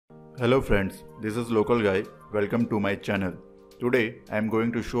Hello friends, this is Local Guy. Welcome to my channel. Today I am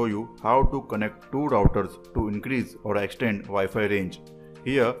going to show you how to connect two routers to increase or extend Wi-Fi range.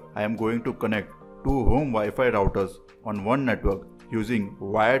 Here I am going to connect two home Wi-Fi routers on one network using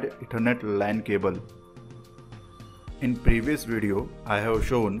wired Ethernet LAN cable. In previous video I have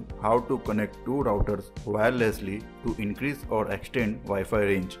shown how to connect two routers wirelessly to increase or extend Wi-Fi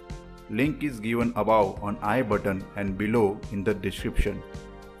range. Link is given above on I button and below in the description.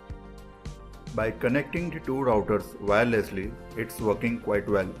 By connecting the two routers wirelessly, it's working quite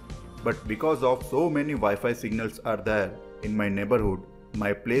well. But because of so many Wi-Fi signals are there in my neighborhood,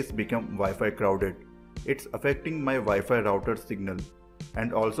 my place become Wi-Fi crowded. It's affecting my Wi-Fi router signal.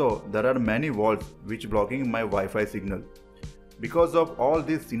 And also there are many walls which blocking my Wi-Fi signal. Because of all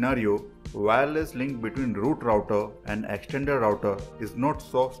this scenario, wireless link between root router and extender router is not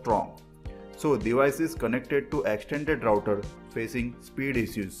so strong. So devices connected to extended router facing speed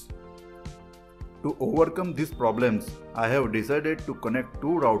issues. To overcome these problems, I have decided to connect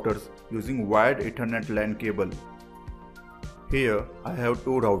two routers using wired Ethernet LAN cable. Here I have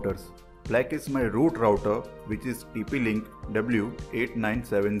two routers. Black is my root router, which is TPlink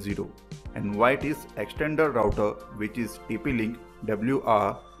W8970, and white is extender router, which is TPlink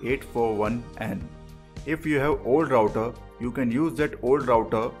WR841N. If you have old router, you can use that old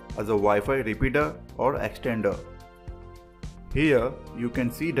router as a Wi-Fi repeater or extender. Here you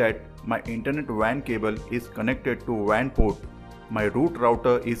can see that my internet WAN cable is connected to WAN port. My root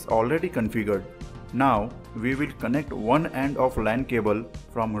router is already configured. Now we will connect one end of LAN cable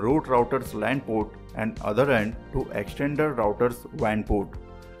from root router's LAN port and other end to extender router's WAN port.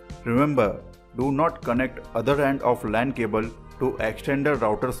 Remember, do not connect other end of LAN cable to extender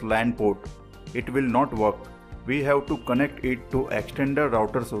router's LAN port. It will not work. We have to connect it to extender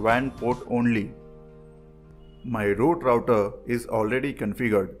router's WAN port only. My root router is already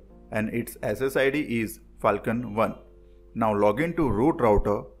configured and its SSID is Falcon1. Now log in to root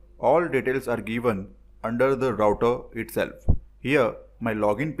router. All details are given under the router itself. Here my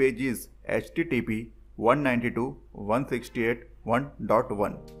login page is http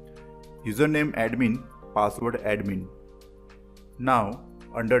 192.168.1.1. Username admin, password admin. Now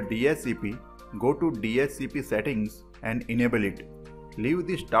under DHCP, go to DHCP settings and enable it. Leave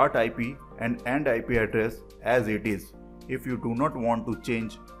the start IP and end IP address as it is if you do not want to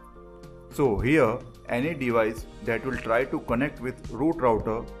change. So here any device that will try to connect with root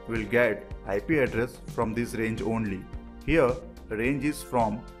router will get IP address from this range only. Here the range is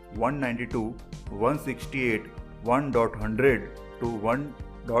from 192.168.1.100 to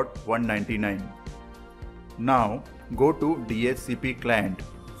 1.199. Now go to DHCP client.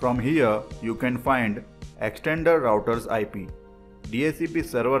 From here you can find extender router's IP. DHCP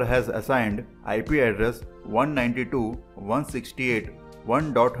server has assigned IP address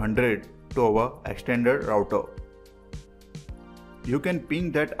 192.168.1.100 to our extender router. You can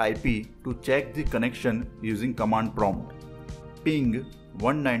ping that IP to check the connection using command prompt. Ping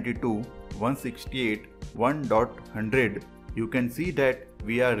 192.168.1.100. You can see that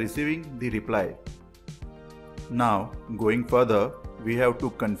we are receiving the reply. Now going further, we have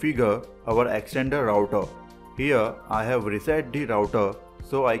to configure our extender router. Here I have reset the router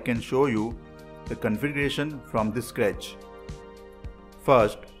so I can show you the configuration from the scratch.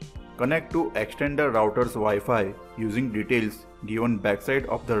 First, connect to extender router's Wi-Fi using details given backside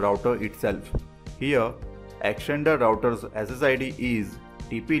of the router itself. Here, extender router's SSID is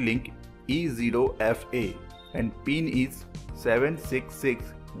TPlink E0FA and pin is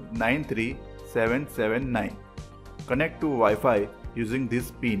 766937779. Connect to Wi-Fi using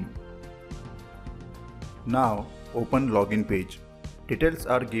this pin. Now open login page. Details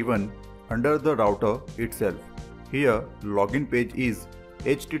are given under the router itself. Here login page is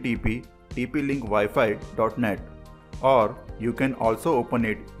http tplinkwifi.net, or you can also open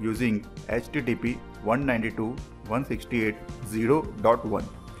it using http 192.168.0.1.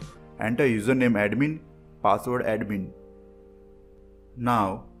 Enter username admin, password admin.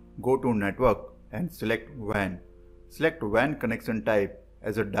 Now go to network and select WAN. Select WAN connection type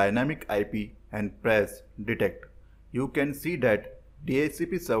as a dynamic IP and press detect. You can see that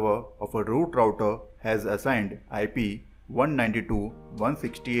DHCP server of a root router has assigned IP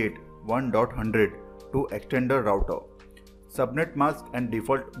 192.168.1.100 to extender router. Subnet mask and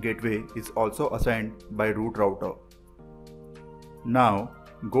default gateway is also assigned by root router. Now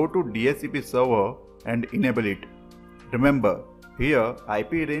go to DHCP server and enable it. Remember, here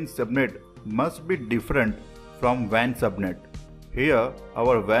IP range subnet must be different from WAN subnet. Here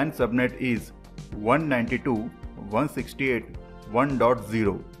our WAN subnet is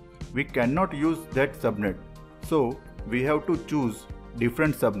 192.168.1.0. We cannot use that subnet, so we have to choose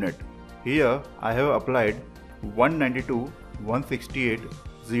different subnet. Here I have applied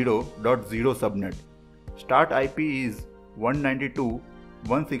 192.168.0.0 subnet. Start IP is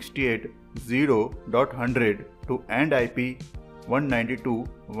 192.168.0.100 to end IP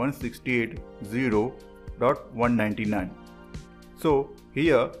 192.168.0.199. So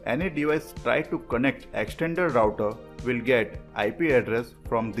here any device try to connect extender router will get IP address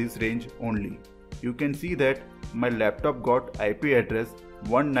from this range only. You can see that my laptop got IP address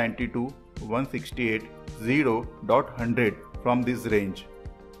 192.168.0.100 from this range.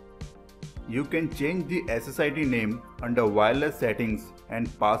 You can change the SSID name under wireless settings and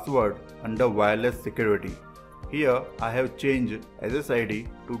password under wireless security. Here I have changed SSID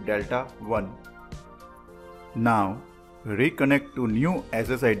to Delta 1. Now reconnect to new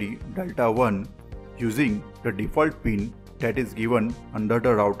SSID Delta 1 using the default pin that is given under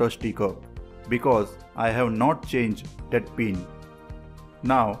the router sticker, because I have not changed that pin.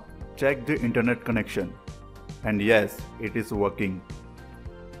 Now check the internet connection, and yes, it is working.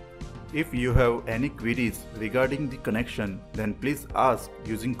 If you have any queries regarding the connection, then please ask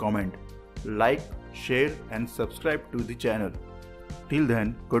using comment. Like, share and subscribe to the channel. Till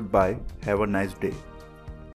then, goodbye, have a nice day.